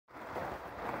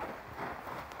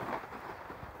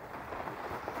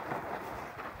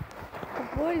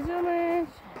Boys, zoomers.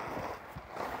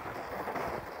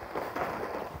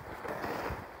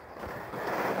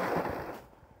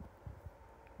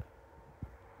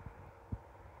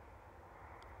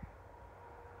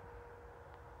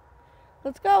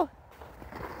 Let's go.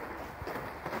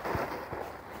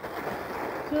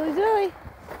 Zooey, Zooey.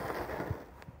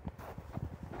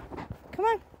 Come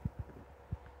on.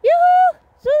 Yoo-hoo!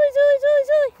 Zooey, Zooey, Zooey,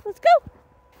 Zooey. Let's go.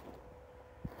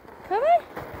 Come on.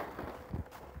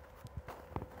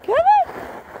 Come on.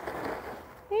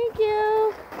 Thank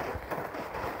you.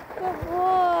 Good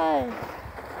boy.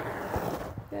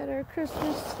 Got our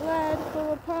Christmas sled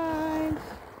full of pines.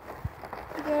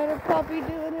 We got our puppy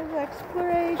doing his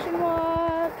exploration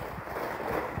walk.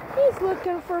 He's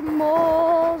looking for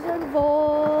moles and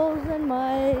voles and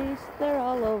mice. They're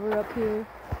all over up here.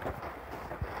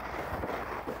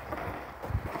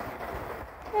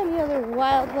 Any other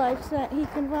wildlife scent he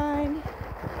can find.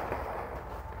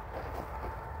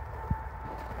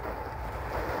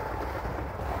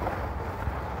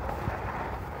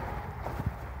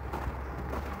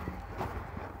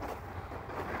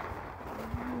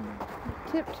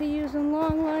 Tip to using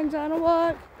long lines on a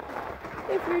walk.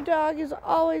 If your dog is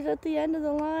always at the end of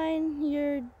the line,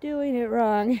 you're doing it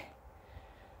wrong.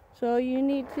 So you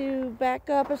need to back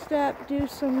up a step, do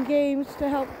some games to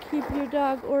help keep your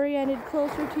dog oriented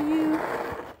closer to you.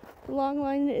 The long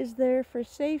line is there for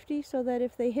safety so that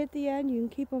if they hit the end, you can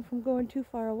keep them from going too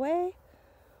far away,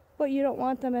 but you don't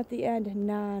want them at the end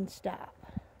non-stop.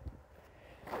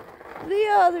 The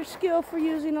other skill for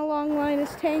using a long line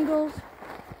is tangles.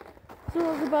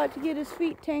 Azul's about to get his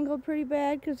feet tangled pretty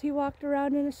bad because he walked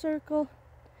around in a circle.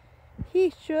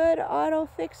 He should auto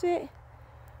fix it,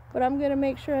 but I'm going to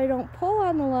make sure I don't pull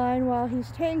on the line while he's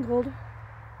tangled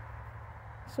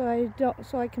so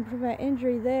I can prevent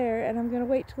injury there, and I'm going to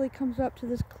wait till he comes up to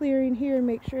this clearing here and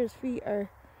make sure his feet are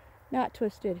not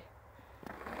twisted.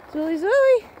 Zooey,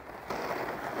 Zooey!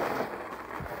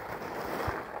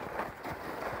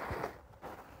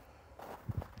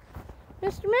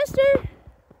 Mister!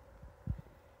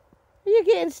 You're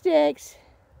getting sticks.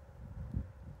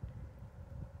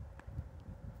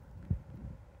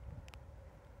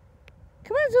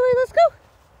 Come on, Zooey, let's go.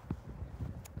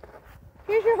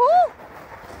 Here's your hole.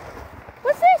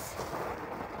 What's this?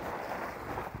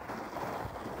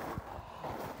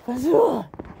 Azul.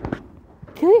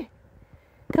 Come here.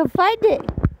 Come find it.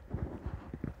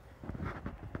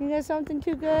 You got something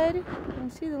too good? I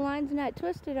see the line's not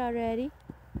twisted already.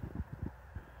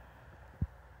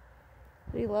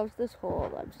 But he loves this hole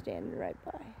I'm standing right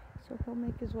by. So he'll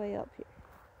make his way up here.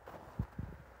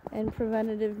 And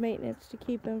preventative maintenance to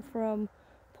keep him from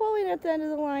pulling at the end of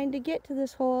the line to get to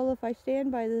this hole. If I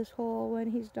stand by this hole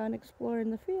when he's done exploring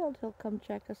the field, he'll come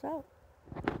check us out.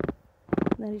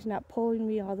 And then he's not pulling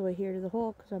me all the way here to the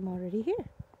hole because I'm already here.